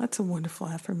 That's a wonderful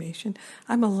affirmation.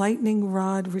 I'm a lightning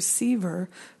rod receiver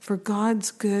for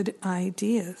God's good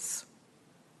ideas.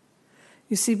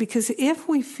 You see, because if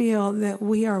we feel that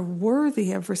we are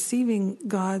worthy of receiving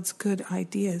God's good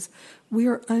ideas, we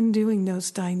are undoing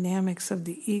those dynamics of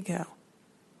the ego.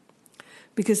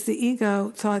 Because the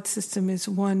ego thought system is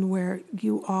one where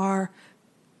you're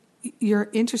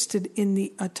interested in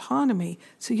the autonomy,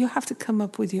 so you have to come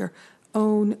up with your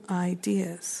own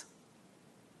ideas.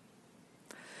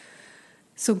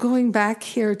 So going back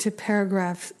here to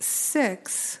paragraph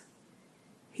 6,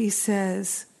 he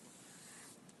says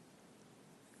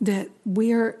that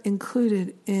we are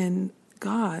included in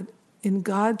God, in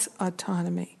God's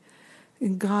autonomy,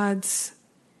 in God's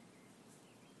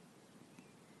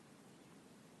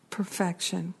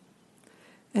perfection.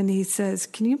 And he says,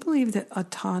 can you believe that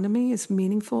autonomy is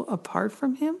meaningful apart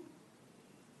from him?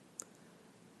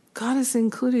 God has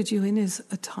included you in his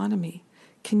autonomy.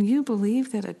 Can you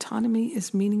believe that autonomy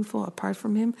is meaningful apart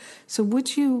from him? So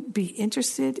would you be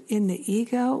interested in the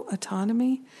ego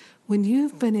autonomy when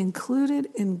you've been included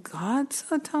in God's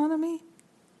autonomy?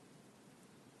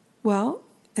 Well,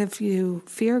 if you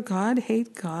fear God,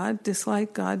 hate God,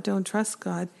 dislike God, don't trust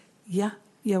God, yeah,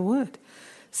 you would.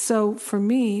 So for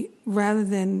me, rather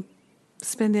than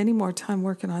spend any more time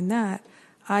working on that,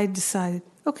 I decided,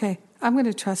 okay, I'm going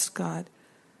to trust God.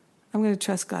 I'm going to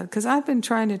trust God because I've been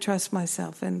trying to trust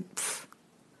myself and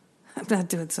I'm not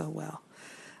doing so well.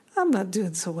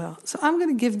 So I'm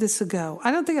going to give this a go.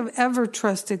 I don't think I've ever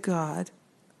trusted God.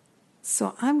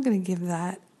 So I'm going to give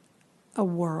that a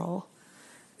whirl.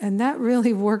 And that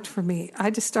really worked for me. I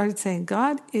just started saying,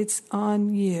 God, it's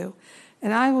on you.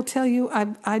 And I will tell you,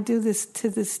 I do this to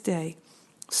this day.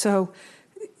 So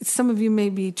some of you may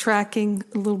be tracking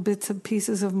little bits and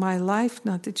pieces of my life,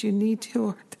 not that you need to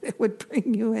or that it would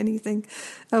bring you anything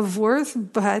of worth,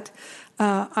 but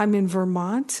I'm in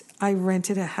Vermont. I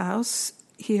rented a house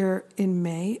here in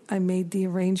May. I made the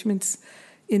arrangements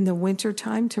in the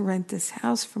wintertime to rent this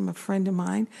house from a friend of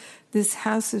mine. This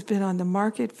house has been on the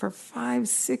market for 5,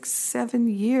 6, 7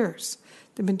 years.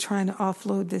 They've been trying to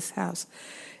offload this house.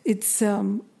 It's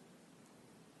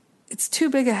too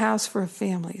big a house for a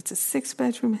family. It's a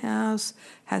 6-bedroom house,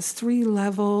 has 3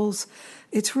 levels.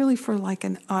 It's really for like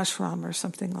an ashram or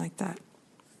something like that.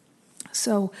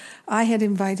 So I had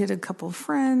invited a couple of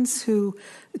friends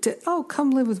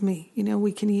come live with me.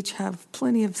 We can each have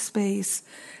plenty of space.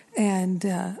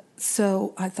 And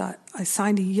so I thought, I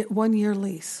signed a 1-year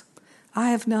lease.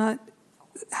 I have not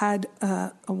had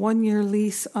a 1-year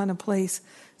lease on a place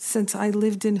since I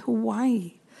lived in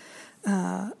Hawaii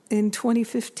in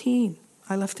 2015.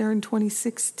 I left there in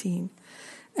 2016.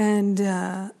 And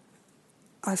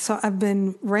I've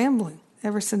been rambling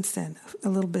ever since then, a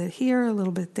little bit here, a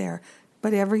little bit there.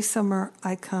 But every summer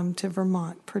I come to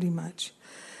Vermont pretty much.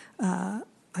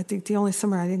 I think the only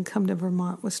summer I didn't come to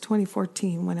Vermont was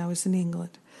 2014 when I was in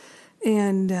England.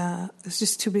 And it was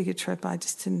just too big a trip. I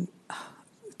just didn't,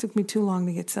 it took me too long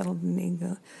to get settled in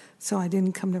England. So I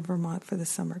didn't come to Vermont for the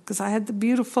summer because I had the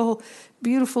beautiful,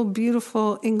 beautiful,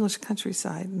 beautiful English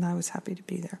countryside, and I was happy to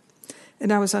be there.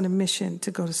 And I was on a mission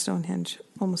to go to Stonehenge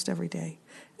almost every day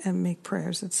and make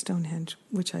prayers at Stonehenge,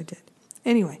 which I did.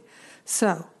 Anyway,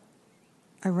 so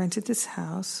I rented this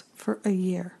house for a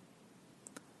year.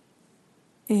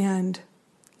 And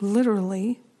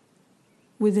literally,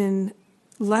 within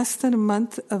less than a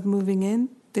month of moving in,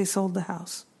 they sold the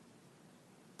house.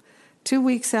 2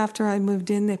 weeks after I moved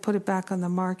in, they put it back on the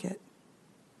market.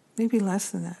 Maybe less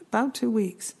than that, about 2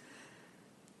 weeks.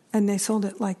 And they sold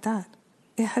it like that.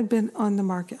 It had been on the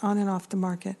market, on and off the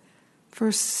market, for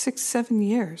 6-7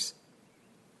 years.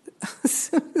 As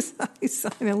soon as I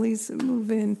sign a lease and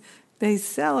move in, they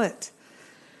sell it.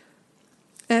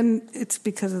 And it's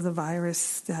because of the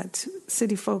virus that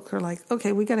city folk are like,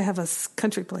 okay, we got to have a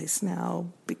country place now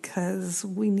because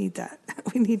we need that.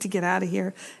 We need to get out of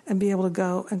here and be able to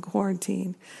go and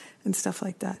quarantine and stuff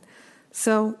like that.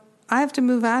 So I have to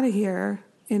move out of here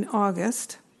in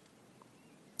August.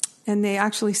 And they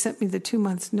actually sent me the 2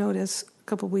 months notice a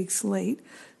couple weeks late.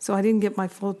 So I didn't get my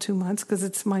full 2 months because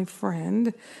it's my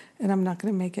friend. And I'm not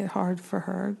going to make it hard for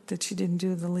her that she didn't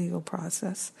do the legal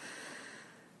process.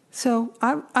 So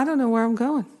I don't know where I'm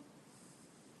going.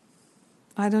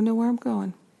 I don't know where I'm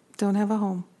going. Don't have a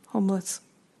home. Homeless.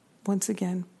 Once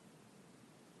again.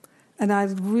 And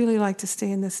I'd really like to stay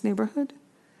in this neighborhood.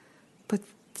 But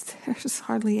there's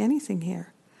hardly anything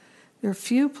here. There are a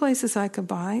few places I could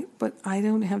buy, but I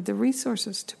don't have the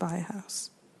resources to buy a house.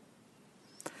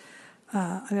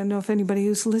 I don't know if anybody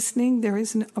who's listening, there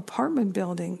is an apartment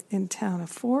building in town, a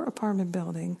 4-apartment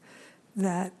building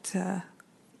that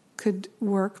could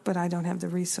work, but I don't have the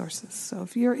resources. So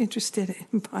if you're interested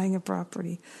in buying a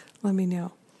property, let me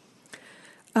know.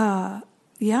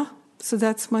 So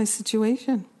that's my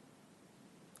situation.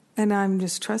 And I'm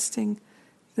just trusting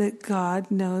that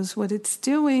God knows what it's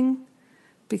doing,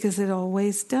 because it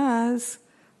always does.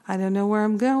 I don't know where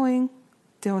I'm going,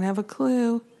 don't have a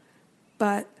clue,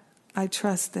 but I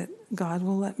trust that God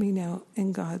will let me know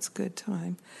in God's good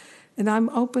time. And I'm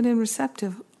open and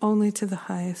receptive only to the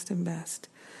highest and best.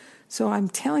 So I'm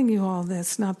telling you all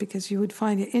this, not because you would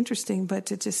find it interesting, but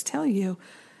to just tell you,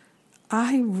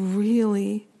 I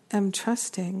really am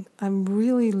trusting. I'm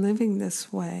really living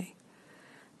this way.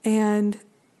 And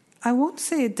I won't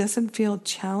say it doesn't feel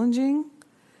challenging.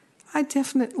 I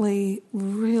definitely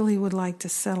really would like to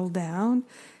settle down,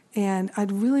 and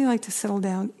I'd really like to settle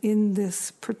down in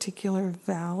this particular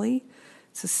valley.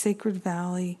 It's a sacred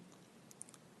valley.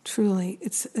 Truly,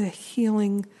 it's a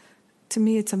healing. To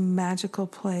me, it's a magical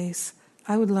place.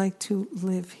 I would like to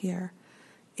live here.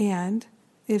 And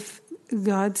if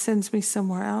God sends me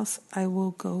somewhere else, I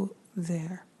will go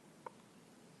there.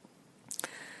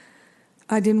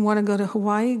 I didn't want to go to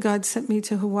Hawaii. God sent me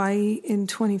to Hawaii in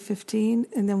 2015.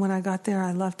 And then when I got there,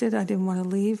 I loved it. I didn't want to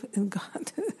leave. And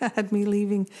God had me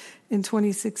leaving in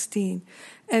 2016.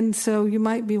 And so you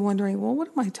might be wondering, well, what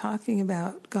am I talking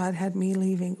about? God had me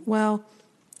leaving. Well,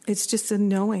 it's just a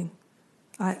knowing.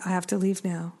 I have to leave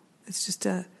now. It's just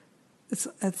it's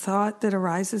a thought that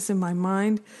arises in my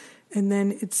mind. And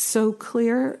then it's so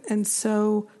clear and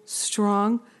so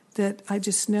strong that I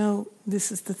just know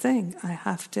this is the thing. I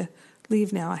have to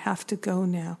leave now. I have to go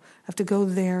now. I have to go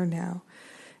there now.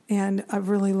 And I've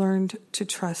really learned to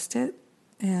trust it,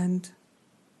 and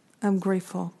I'm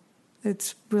grateful.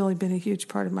 It's really been a huge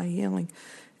part of my healing,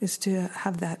 is to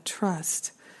have that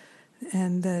trust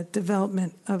and the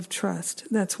development of trust.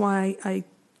 That's why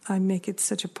I make it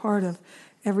such a part of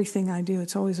everything I do.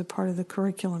 It's always a part of the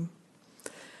curriculum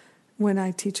when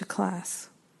I teach a class.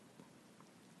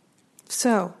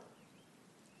 So,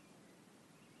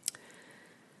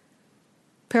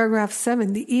 Paragraph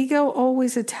 7, the ego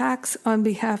always attacks on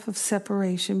behalf of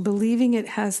separation. Believing it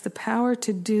has the power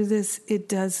to do this, it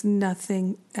does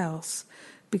nothing else,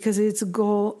 because its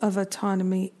goal of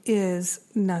autonomy is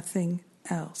nothing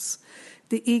else.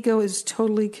 The ego is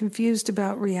totally confused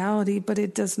about reality, but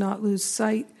it does not lose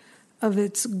sight of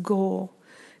its goal.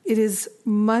 It is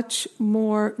much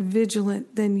more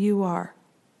vigilant than you are.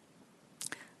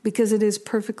 because it is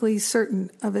perfectly certain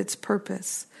of its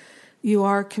purpose. You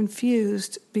are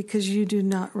confused because you do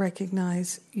not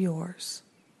recognize yours.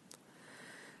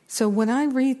 So when I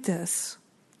read this,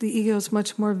 the ego is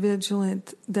much more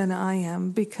vigilant than I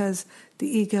am because the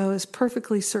ego is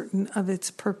perfectly certain of its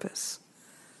purpose.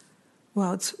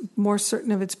 Well, it's more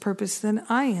certain of its purpose than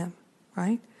I am,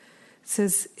 right?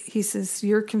 He says,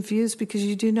 you're confused because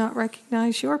you do not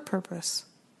recognize your purpose.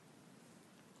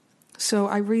 So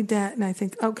I read that and I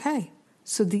think, okay,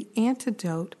 so the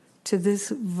antidote to this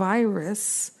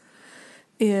virus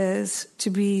is to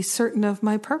be certain of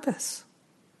my purpose.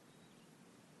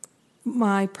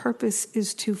 My purpose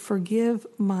is to forgive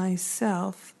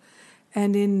myself,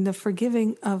 and in the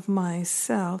forgiving of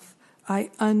myself, I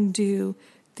undo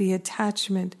the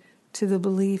attachment to the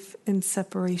belief in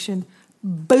separation.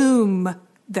 Boom!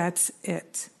 That's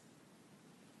it.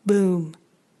 Boom.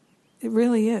 It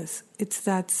really is. It's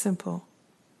that simple.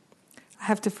 I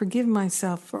have to forgive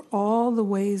myself for all the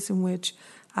ways in which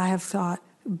I have thought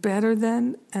better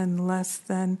than and less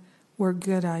than were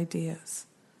good ideas.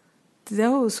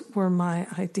 Those were my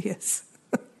ideas.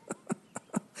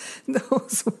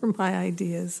 Those were my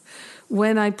ideas.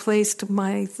 When I placed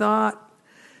my thoughts,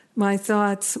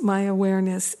 my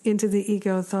awareness into the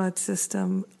ego thought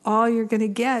system, all you're going to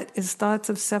get is thoughts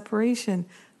of separation.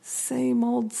 Same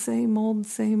old, same old,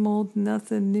 same old,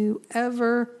 nothing new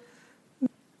ever.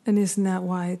 And isn't that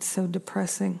why it's so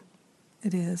depressing?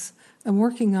 It is. I'm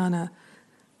working on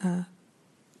a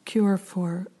cure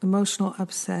for emotional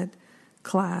upset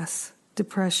class,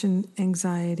 depression,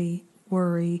 anxiety,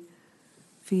 worry,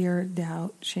 fear,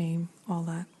 doubt, shame, all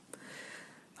that.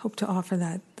 Hope to offer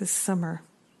that this summer.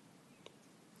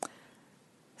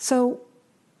 So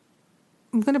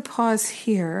I'm going to pause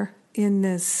here in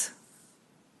this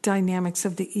dynamics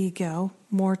of the ego,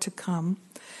 more to come.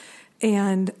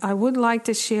 And I would like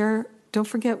to share, don't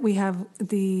forget we have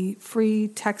the free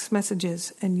text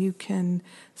messages, and you can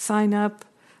sign up.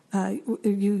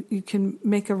 You can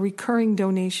make a recurring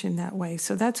donation that way.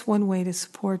 So that's one way to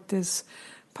support this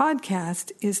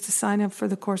podcast, is to sign up for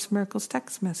the Course in Miracles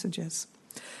text messages.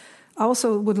 I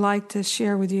also would like to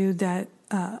share with you that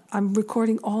I'm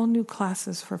recording all new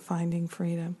classes for Finding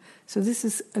Freedom. So this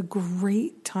is a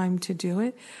great time to do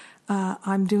it.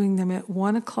 I'm doing them at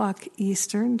 1 o'clock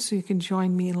Eastern, so you can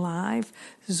join me live.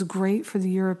 This is great for the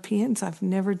Europeans. I've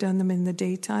never done them in the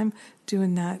daytime,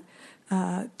 doing that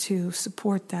to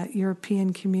support that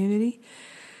European community.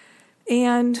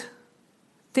 And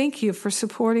thank you for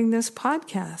supporting this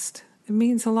podcast. It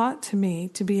means a lot to me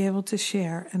to be able to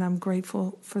share, and I'm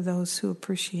grateful for those who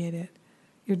appreciate it.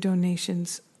 Your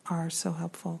donations are so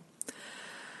helpful.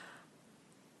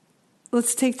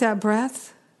 Let's take that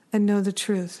breath and know the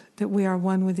truth that we are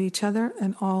one with each other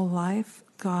and all life.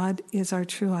 God is our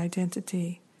true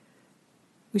identity.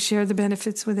 We share the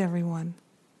benefits with everyone.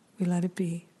 We let it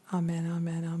be. Amen,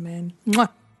 amen, amen. Mwah.